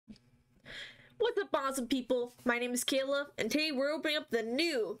What's up, awesome people? My name is Kayla, and today we're opening up the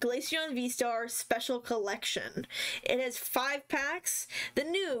new Glaceon VSTAR Special Collection. It has 5 packs, the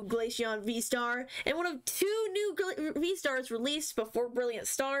new Glaceon VSTAR, and one of 2 new VSTARs released before Brilliant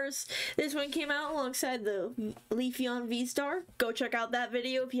Stars. This one came out alongside the Glaceon VSTAR. Go check out that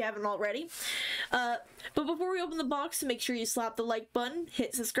video if you haven't already. But before we open the box, make sure you slap the like button,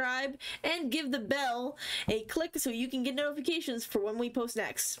 hit subscribe, and give the bell a click so you can get notifications for when we post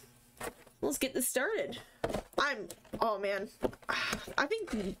next. Let's get this started. Oh man, I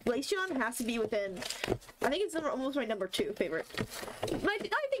think Glaceon has to be within, I think it's almost my number 2 favorite. I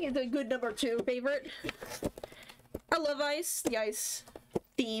think it's a good number 2 favorite. I love ice. The ice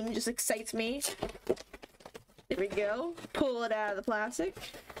theme just excites me. There we go. Pull it out of the plastic.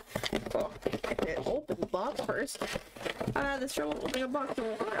 Oh, I have to open the box first. This trouble opening a box for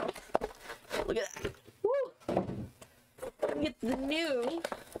a while. Look at that. Woo! Get the new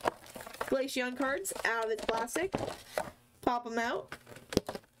Glaceon cards out of its plastic, pop them out,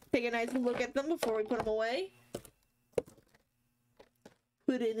 take a nice look at them before we put them away,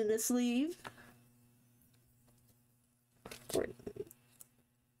 put it in a sleeve.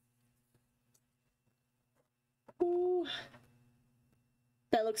 Ooh,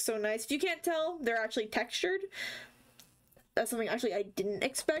 that looks so nice. If you can't tell, they're actually textured. That's something actually I didn't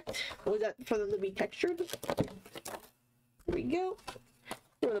expect, was that for them to be textured. There we go.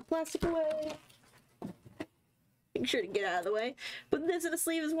 Throw the plastic away. Make sure to get out of the way. Put this in a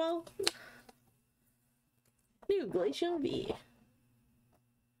sleeve as well. New Glaceon V.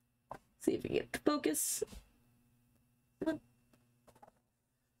 See if we get to focus.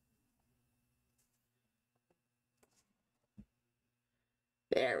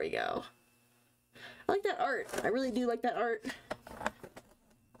 There we go. I like that art. I really do like that art.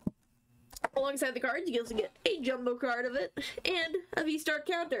 Alongside the cards, you also get a jumbo card of it and a VSTAR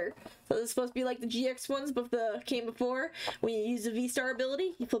counter. So this is supposed to be like the GX ones, but came before. When you use the VSTAR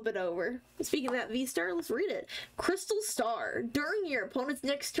ability, you flip it over. Speaking of that VSTAR, let's read it. Crystal Star. During your opponent's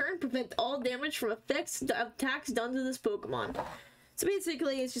next turn, prevent all damage from attacks done to this Pokemon. So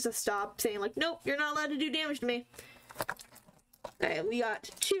basically, it's just a stop saying like, nope, you're not allowed to do damage to me. Alright, we got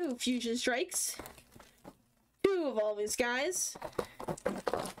 2 Fusion Strikes, 2 Evolving Skies,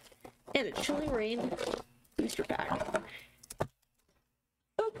 and a Chilling Rain booster pack.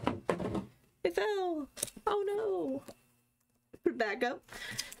 Oh, it fell. Oh no. Put it back up.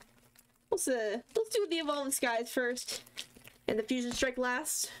 Let's do the Evolving Skies first, and the Fusion Strike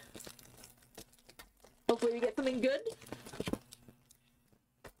last. Hopefully we get something good.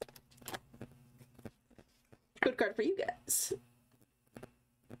 Good card for you guys.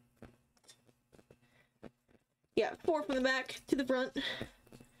 Yeah, 4 from the back to the front.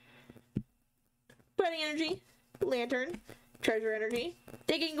 Fighting Energy, Lantern, Treasure Energy,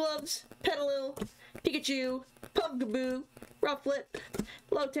 Digging Gloves, Petalil, Pikachu, Pumpkaboo, Rufflet,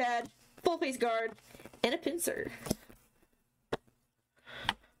 Lotad, Full Face Guard, and a Pinsir.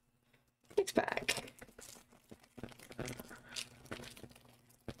 Next pack.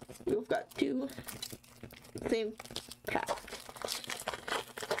 We've got 2 same pack,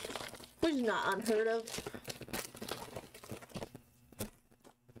 which is not unheard of.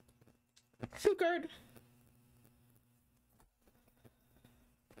 Shoot card.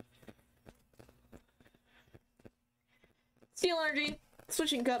 Steel Energy,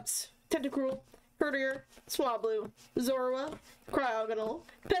 Switching Cups, Tentacruel, Herdier, Swablu, Zorua, Cryogonal,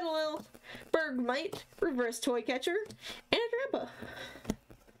 Petalil, Bergmite, Reverse Toy Catcher, and a Drampa.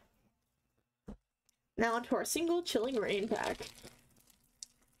 Now onto our single Chilling Rain pack.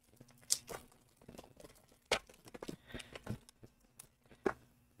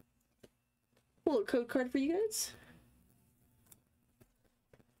 A little code card for you guys.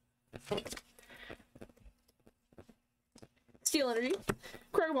 Steel Energy,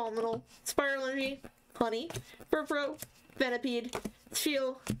 Cryogonal, Spiral Energy, Honey, Furfro, Venipede,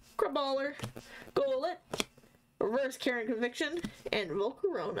 Steel, Craballer, Golett, Reverse Karen Conviction, and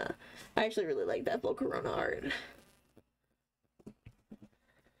Volcarona. I actually really like that Volcarona art.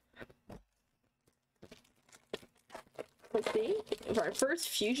 Let's see. For our first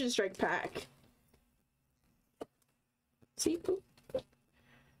Fusion Strike pack. See? Boop.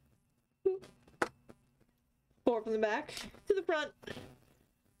 Boop. 4 from the back to the front.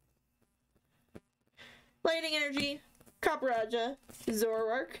 Lightning Energy, Copperajah,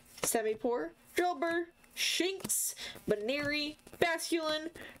 Zoroark, Semipour, Drillbur, Shinx, Baneri,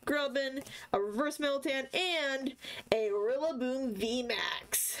 Basculin, Grubbin, a Reverse Miltank, and a Rillaboom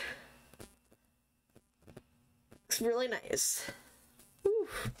VMAX. Looks really nice. Whew.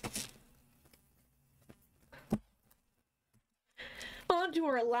 On to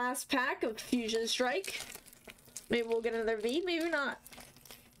our last pack of Fusion Strike. Maybe we'll get another V, maybe not.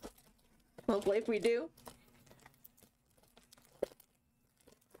 Hopefully if we do.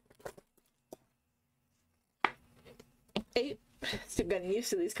 Eight. Still getting used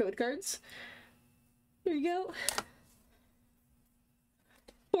to these code cards. Here we go.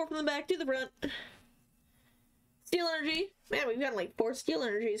 4 from the back to the front. Steel Energy. Man, we've got like 4 Steel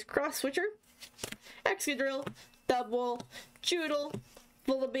Energies. Cross Switcher. Excadrill. Dubwool. Choodle.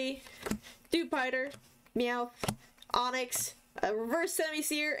 Vullaby. Dewpider. Meowth. Onyx. A reverse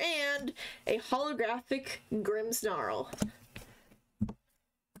Semi-Seer. And a holographic Grimmsnarl.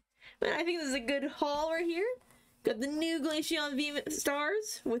 Man, I think this is a good haul right here. Got the new Glaceon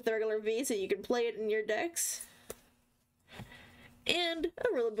VSTARs with the regular V so you can play it in your decks. And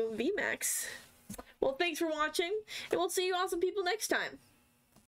a Rillaboom VMAX. Well, thanks for watching, and we'll see you awesome people next time.